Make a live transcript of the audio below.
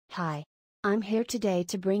Hi. I'm here today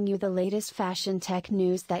to bring you the latest fashion tech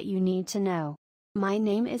news that you need to know. My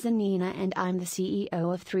name is Anina and I'm the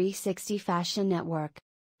CEO of 360 Fashion Network.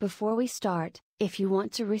 Before we start, if you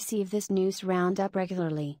want to receive this news roundup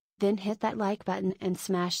regularly, then hit that like button and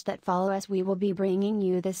smash that follow, as we will be bringing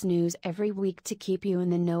you this news every week to keep you in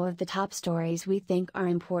the know of the top stories we think are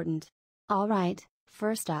important. Alright,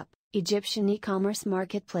 first up, Egyptian e-commerce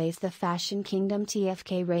marketplace The Fashion Kingdom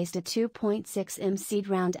TFK raised a 2.6M seed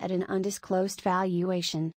round at an undisclosed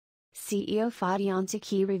valuation. CEO Fadi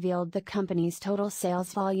Antiki revealed the company's total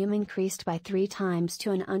sales volume increased by 3 times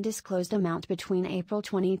to an undisclosed amount between April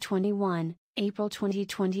 2021, April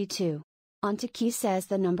 2022. Antiki says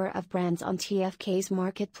the number of brands on TFK's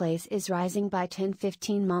marketplace is rising by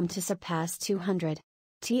 10-15 to surpass 200.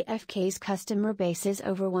 TFK's customer base is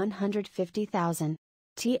over 150,000.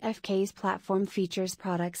 TFK's platform features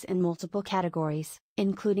products in multiple categories,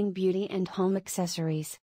 including beauty and home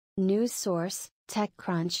accessories. News source,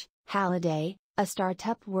 TechCrunch. Halliday, a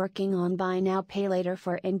startup working on buy now pay later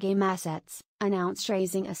for in-game assets, announced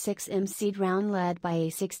raising a 6M seed round led by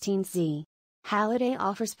A16Z. Halliday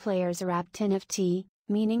offers players a wrapped NFT,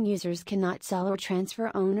 meaning users cannot sell or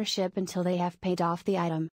transfer ownership until they have paid off the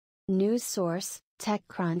item. News source,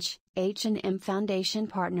 TechCrunch. H&M Foundation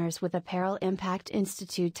partners with Apparel Impact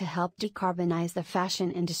Institute to help decarbonize the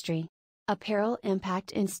fashion industry. Apparel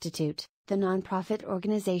Impact Institute, the nonprofit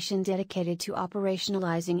organization dedicated to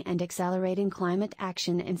operationalizing and accelerating climate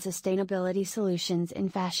action and sustainability solutions in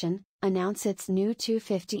fashion, announced its new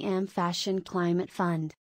 250M Fashion Climate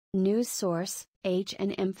Fund. News source,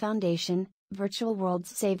 H&M Foundation. Virtual worlds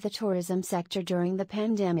saved the tourism sector during the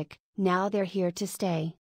pandemic, now they're here to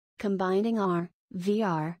stay. Combining AR,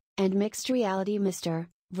 VR, and mixed reality,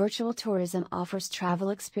 virtual tourism offers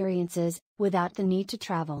travel experiences, without the need to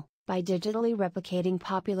travel, by digitally replicating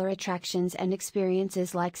popular attractions and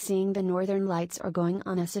experiences like seeing the Northern Lights or going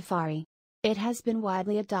on a safari. It has been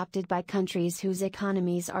widely adopted by countries whose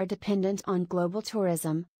economies are dependent on global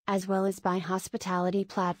tourism, as well as by hospitality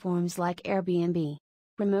platforms like Airbnb.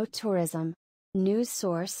 Remote tourism. News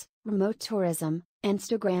source, Remote tourism.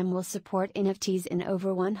 Instagram will support NFTs in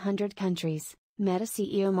over 100 countries, Meta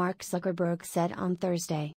CEO Mark Zuckerberg said on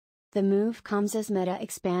Thursday. The move comes as Meta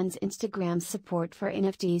expands Instagram's support for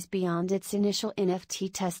NFTs beyond its initial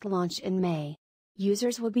NFT test launch in May.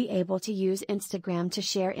 Users will be able to use Instagram to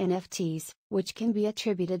share NFTs, which can be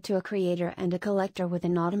attributed to a creator and a collector with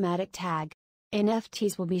an automatic tag.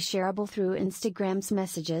 NFTs will be shareable through Instagram's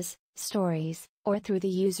messages, stories, or through the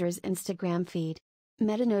user's Instagram feed.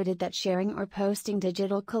 Meta noted that sharing or posting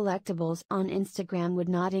digital collectibles on Instagram would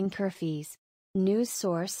not incur fees. News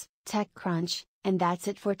source, TechCrunch. And that's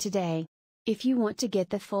it for today. If you want to get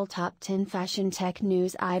the full top 10 fashion tech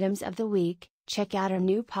news items of the week, check out our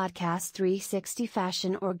new podcast 360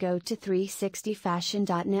 Fashion, or go to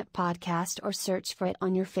 360fashion.net podcast or search for it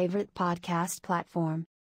on your favorite podcast platform.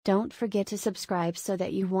 Don't forget to subscribe so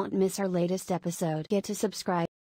that you won't miss our latest episode. Get to subscribe.